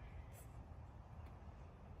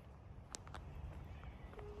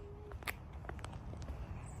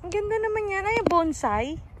 Ang ganda naman yan. Ay,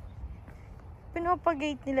 bonsai.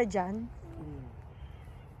 Pinapagate nila dyan.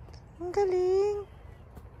 Ang galing.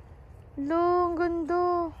 Lo, ang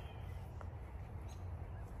ganda.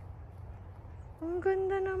 Ang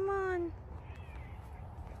ganda naman.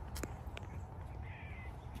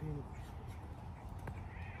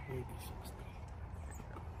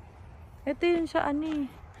 Ito yun sa ano eh.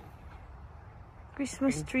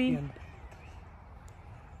 Christmas tree.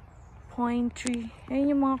 Pine tree.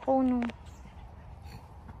 Ayan yung mga kono.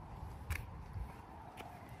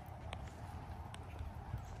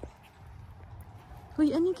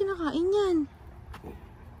 Uy, ano yung kinakain yan?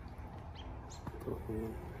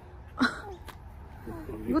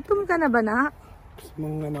 Gutom ka na ba, nak?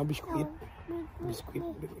 Mga biskuit. Biskuit.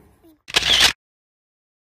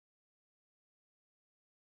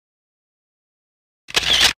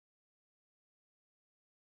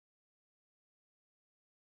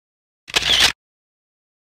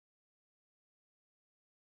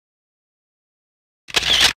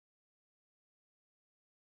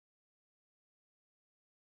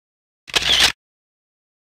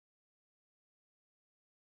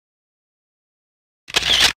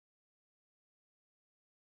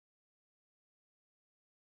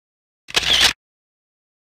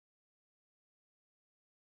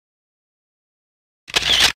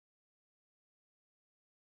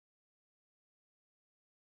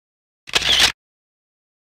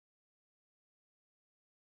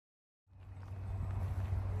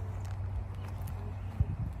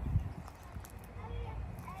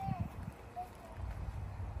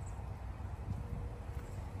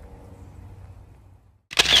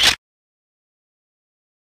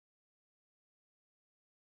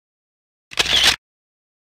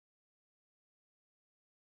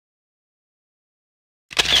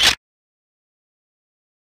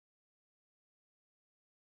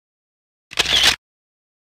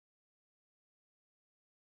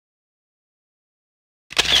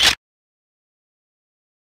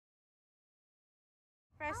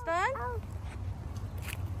 Preston?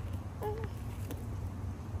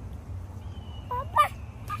 Papa.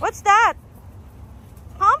 What's that?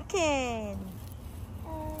 Pumpkin.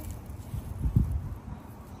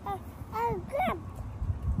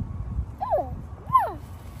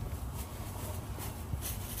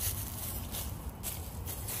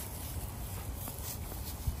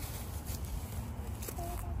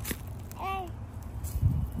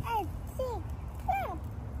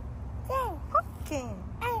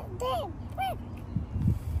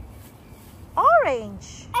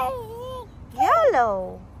 Orange.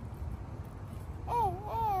 Yellow.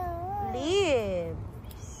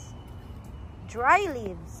 Leaves. Dry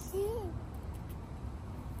leaves.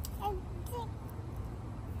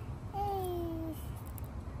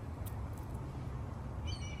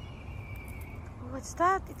 What's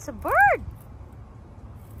that? It's a bird.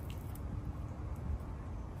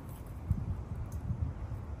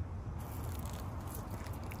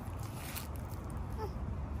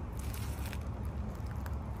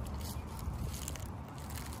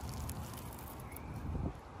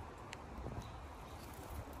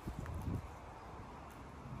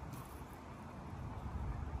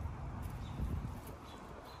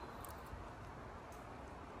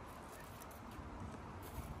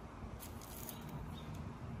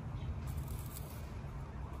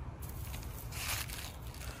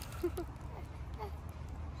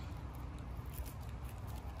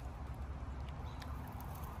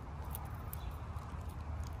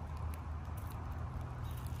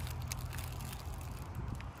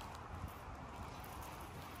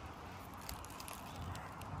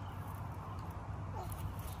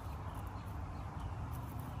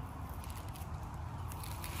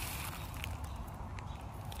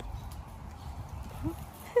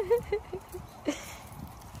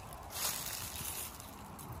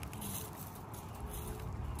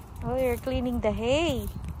 Oh, you're cleaning the hay.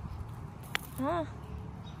 Huh?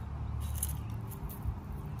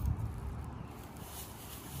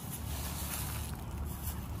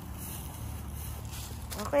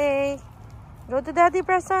 Okay. Go to Daddy,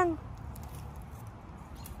 Preston.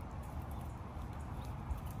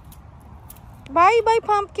 Bye, bye,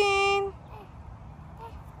 pumpkin.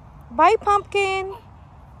 Bye, pumpkin.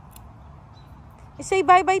 You say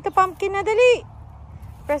bye-bye to pumpkin na dali.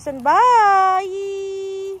 Preston, bye.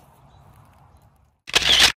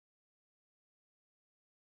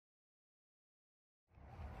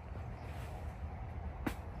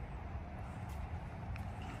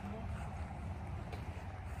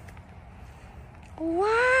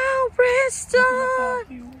 Wow,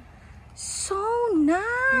 Preston! So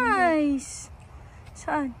nice!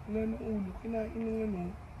 Saan? Wala na ulo. Kinain ng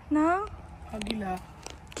ano. Nang? Agila.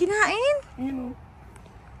 Kinain? Yun o.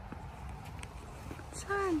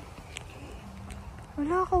 Saan?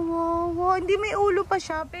 Wala, kawawa. Hindi, may ulo pa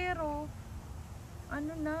siya, pero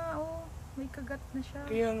ano na, oh. May kagat na siya.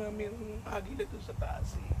 Kaya nga mayroong agila doon sa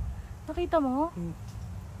taas eh. Nakita mo? Hmm.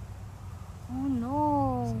 Oh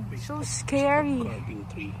no. So scary. Carving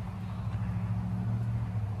tree.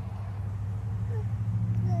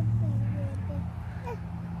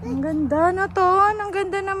 Ang ganda na to. Ang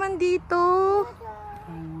ganda naman dito.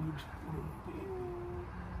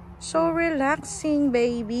 So relaxing,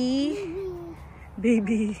 baby.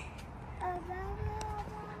 Baby.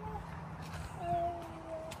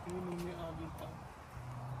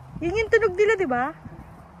 Yun yung tunog nila, di ba?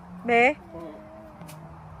 Be?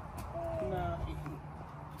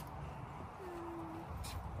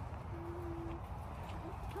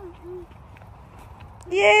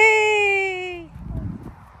 Yay!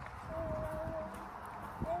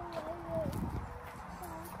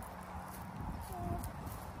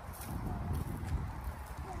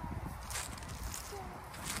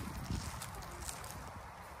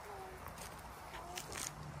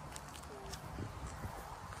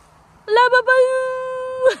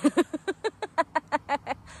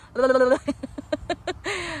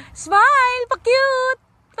 Smile! Pa-cute!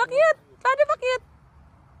 Pa-cute! Paano pa-cute?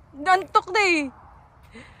 Antok na eh.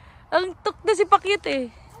 Antok na si pa-cute eh.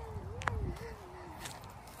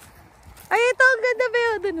 Ay, ito ang ganda ba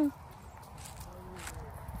yun? Dun oh.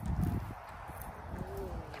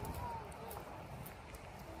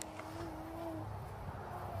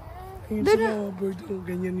 Yung sa mga bird,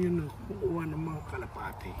 ganyan yun, kukuha ng mga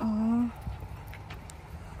kalapate.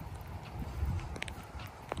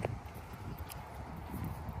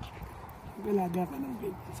 Galaga ka ng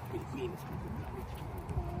bird sa Pilipinas.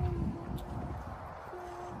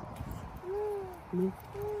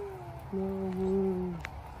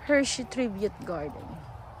 Hershey Tribute Garden.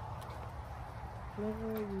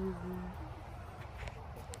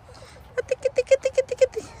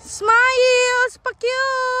 Tiki. Smiles!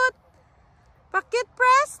 Pa-cute! Pa-cute,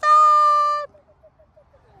 Preston!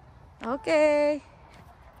 Okay.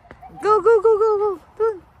 Go.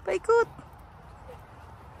 Dun, paikot.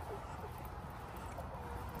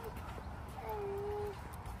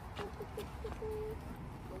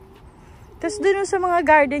 Tapos dun sa mga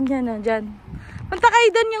garden niya, no, dyan. Punta kayo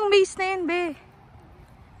dun yung maze na yun, be.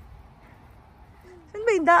 Saan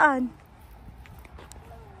ba yung daan?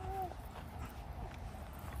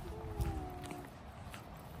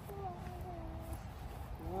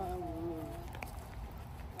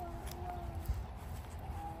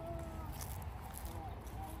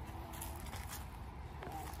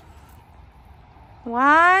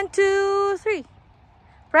 1, 2, 3.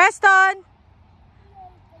 Preston!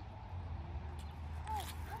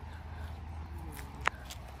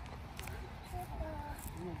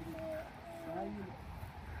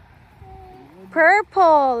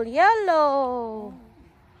 Purple, yellow,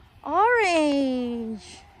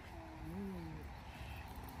 orange.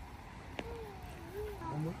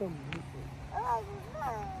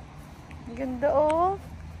 Ang ganda oh.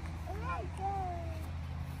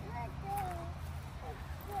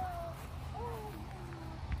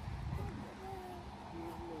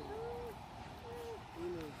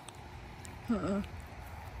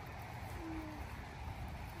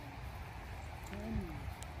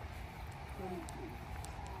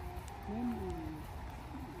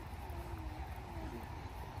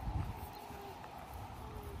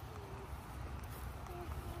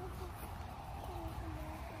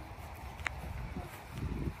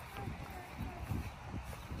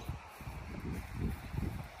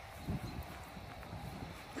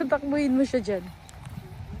 Tatakbuhin mo siya dyan.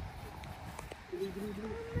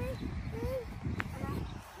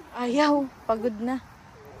 Ayaw. Pagod na.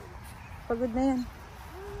 Pagod na yan.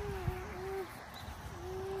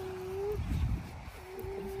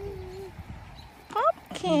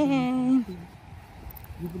 Pumpkin.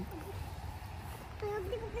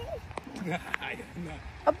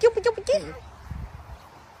 Apki.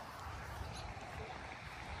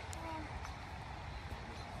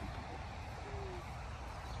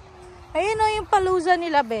 Ayun o yung palooza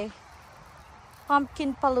nila, be.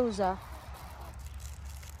 Pumpkin palooza.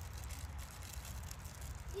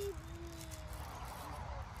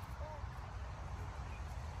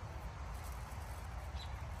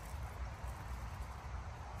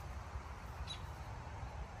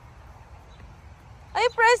 Ay,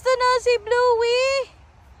 presto na si Bluey.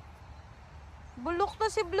 Bulok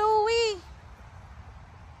na si Bluey.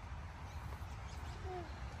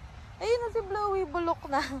 Ayun na si Bluey, bulok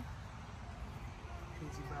na.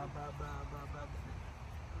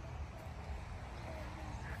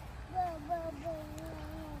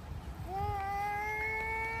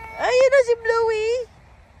 Ayun na si Bluey.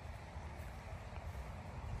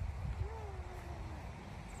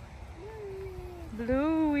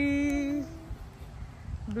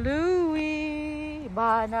 Bluey.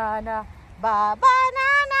 Banana.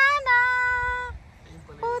 Banana na.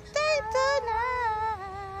 Potato na.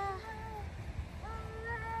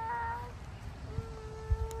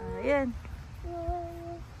 Ayan.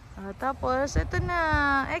 Tapos, ito na.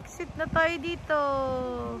 Exit na tayo dito.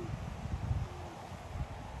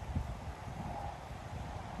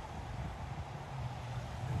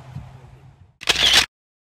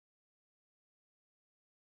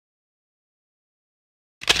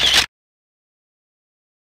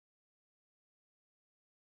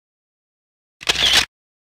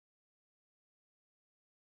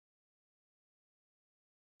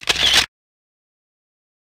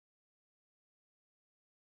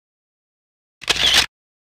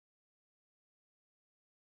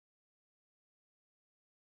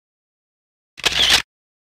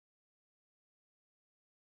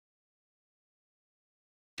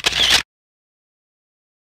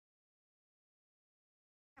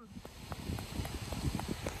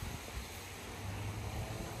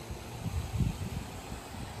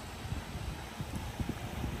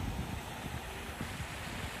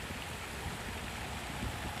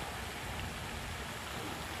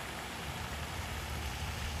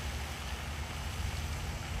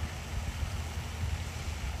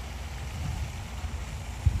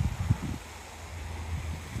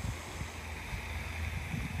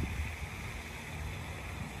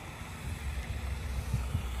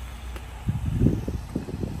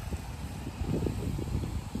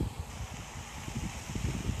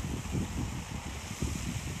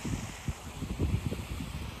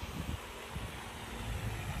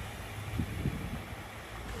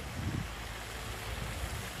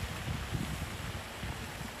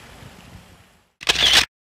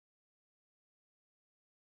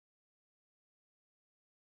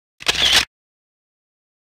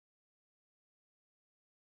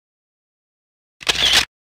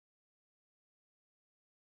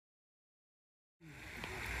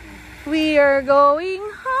 We are going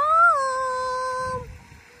home.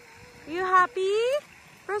 You happy?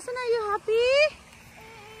 Preston, are you happy?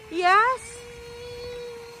 Yes?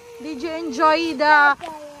 Did you enjoy the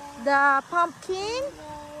pumpkin?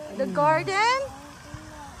 The garden?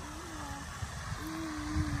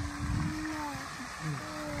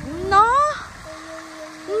 No?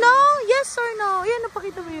 No? Yes or no? Yan,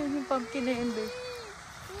 napakita mo yun, yung pumpkin na yun, babe.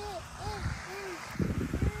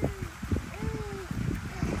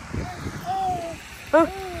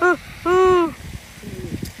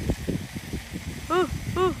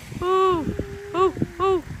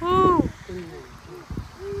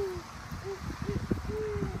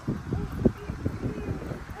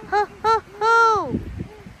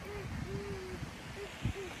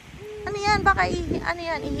 Ano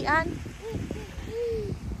yan? Ihian?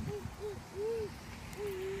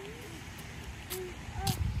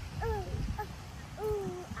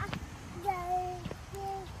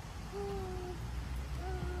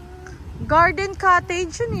 Garden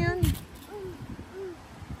cottage. Ano yun?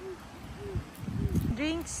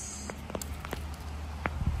 Drinks.